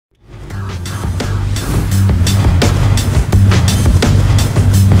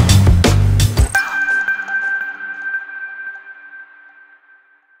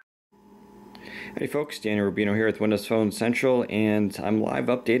Hey folks, Daniel Rubino here with Windows Phone Central, and I'm live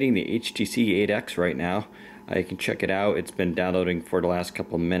updating the HTC 8X right now. You can check it out. It's been downloading for the last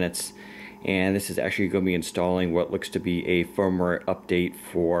couple of minutes, and this is actually going to be installing what looks to be a firmware update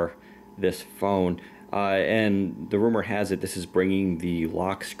for this phone. And the rumor has it this is bringing the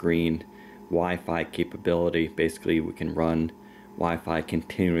lock screen Wi-Fi capability. Basically, we can run Wi-Fi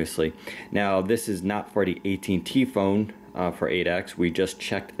continuously. Now, this is not for the AT&T phone for 8X. We just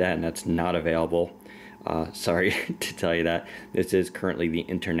checked that, and that's not available. Sorry to tell you that. This is currently the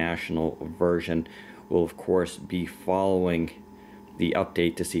international version. We'll, of course, be following the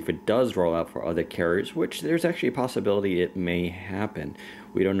update to see if it does roll out for other carriers, which there's actually a possibility it may happen.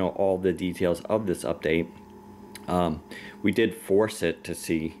 We don't know all the details of this update. We did force it to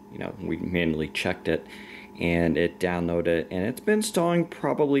see, we manually checked it, and it downloaded, and it's been installing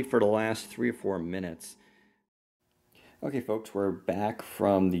probably for the last 3 or 4 minutes. Okay folks, we're back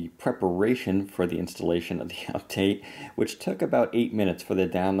from the preparation for the installation of the update, which took about 8 minutes for the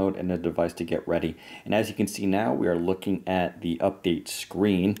download and the device to get ready. And as you can see now, we are looking at the update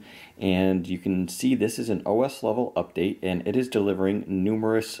screen, and you can see this is an OS level update, and it is delivering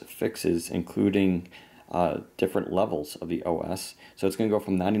numerous fixes, including different levels of the OS. So it's going to go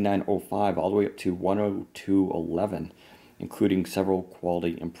from 99.05 all the way up to 102.11. including several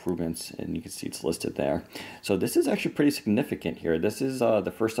quality improvements, and you can see it's listed there. So this is actually pretty significant here. This is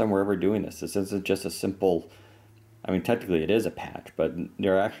the first time we're ever doing this. This isn't just a simple, technically it is a patch, but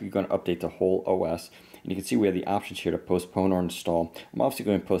they're actually going to update the whole OS. And you can see we have the options here to postpone or install. I'm obviously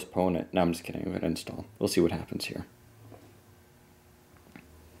going to postpone it. No, I'm just kidding. I'm going to install. We'll see what happens here.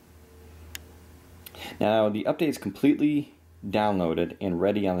 Now, the update is completely downloaded and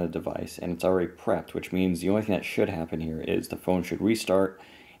ready on the device, and it's already prepped, which means the only thing that should happen here is the phone should restart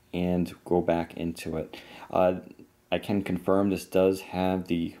and go back into it. I can confirm this does have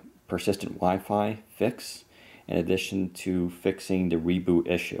the persistent Wi-Fi fix in addition to fixing the reboot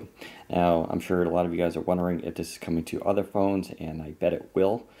issue. Now, I'm sure a lot of you guys are wondering if this is coming to other phones, and I bet it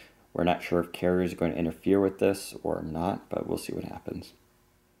will. We're not sure if carriers are going to interfere with this or not, but we'll see what happens.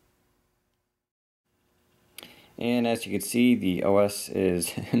 And as you can see, the OS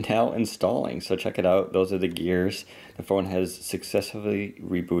is now installing, so check it out. Those are the gears. The phone has successfully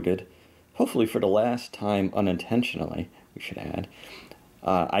rebooted, hopefully for the last time unintentionally, we should add.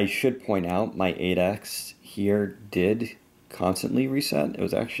 I should point out my 8X here did constantly reset. It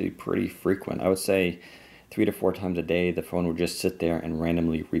was actually pretty frequent. I would say 3 to 4 times a day the phone would just sit there and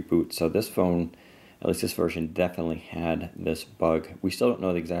randomly reboot. So this phone, at least this version, definitely had this bug. We still don't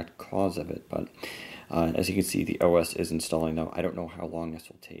know the exact cause of it, but as you can see, the OS is installing now. I don't know how long this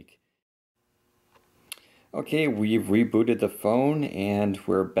will take. Okay, we've rebooted the phone and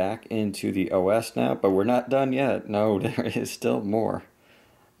we're back into the OS now, but we're not done yet. No, there is still more.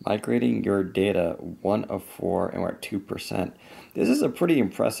 Migrating your data, 1 of 4, and we're at 2%. This is a pretty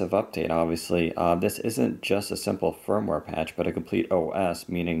impressive update, obviously. This isn't just a simple firmware patch, but a complete OS,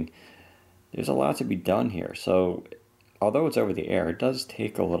 meaning there's a lot to be done here. So, although it's over the air, it does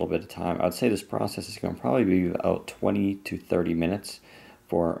take a little bit of time. I'd say this process is going to probably be about 20 to 30 minutes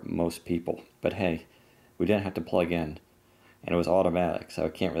for most people. But hey, we didn't have to plug in, and it was automatic, so I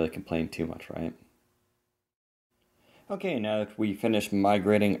can't really complain too much, right? Okay, now that we finished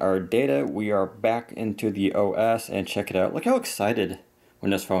migrating our data, we are back into the OS, and check it out. Look how excited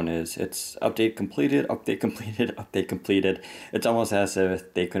Windows Phone is. It's update completed, update completed, update completed. It's almost as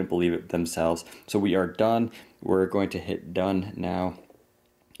if they couldn't believe it themselves. So we are done. We're going to hit done now,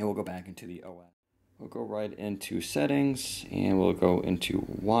 and we'll go back into the OS. We'll go right into settings, and we'll go into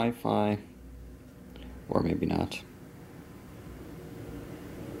Wi-Fi, or maybe not.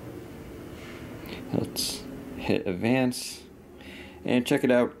 Let's hit advance, and check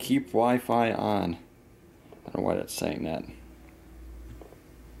it out, keep Wi-Fi on. I don't know why that's saying that.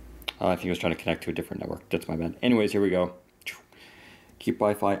 I think I was trying to connect to a different network. That's my bad. Anyways, here we go. Keep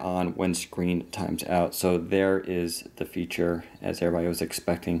Wi-Fi on when screen times out. So there is the feature as everybody was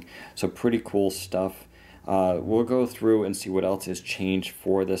expecting. So pretty cool stuff. We'll go through and see what else is changed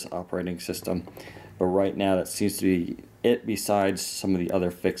for this operating system. But right now that seems to be it besides some of the other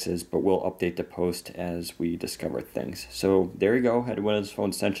fixes, but we'll update the post as we discover things. So there you go. Head to Windows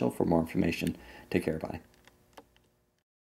Phone Central for more information. Take care. Bye.